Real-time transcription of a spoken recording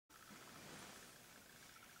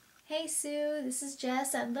Hey Sue, this is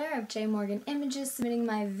Jess Edler of J. Morgan Images submitting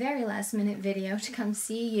my very last minute video to come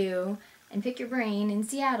see you and pick your brain in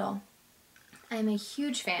Seattle. I'm a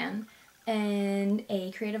huge fan and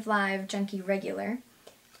a Creative Live junkie regular,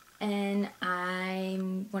 and I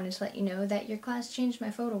wanted to let you know that your class changed my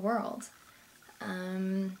photo world.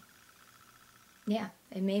 Yeah,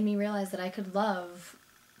 it made me realize that I could love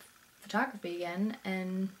photography again,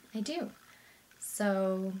 and I do.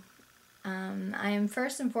 So I am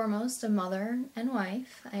first and foremost a mother and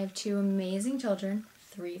wife. I have 2 amazing children,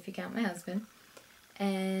 3 if you count my husband,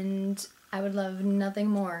 and I would love nothing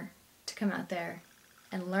more to come out there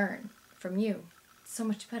and learn from you. It's so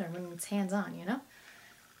much better when it's hands-on, you know?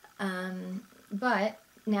 But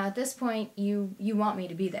now at this point, you want me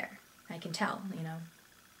to be there. I can tell, you know.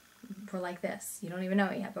 We're like this. You don't even know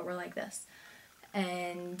it yet, but we're like this.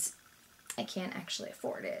 And I can't actually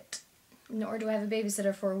afford it. Nor do I have a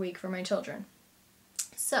babysitter for a week for my children.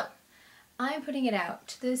 So, I'm putting it out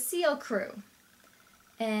to the SEAL crew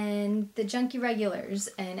and the junkie regulars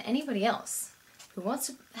and anybody else who wants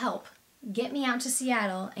to help get me out to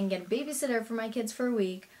Seattle and get a babysitter for my kids for a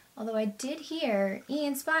week. Although I did hear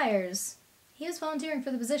Ian Spires, he was volunteering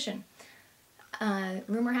for the position.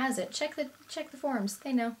 Rumor has it. Check the forums.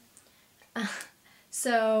 They know.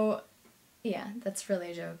 So, yeah, that's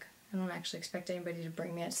really a joke. I don't actually expect anybody to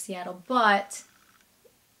bring me out to Seattle, but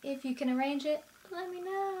if you can arrange it, let me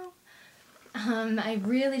know. I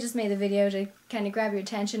really just made the video to kind of grab your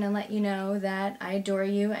attention and let you know that I adore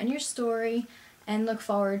you and your story and look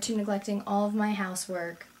forward to neglecting all of my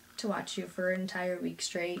housework to watch you for an entire week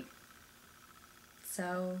straight.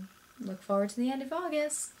 So, look forward to the end of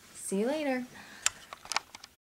August. See you later.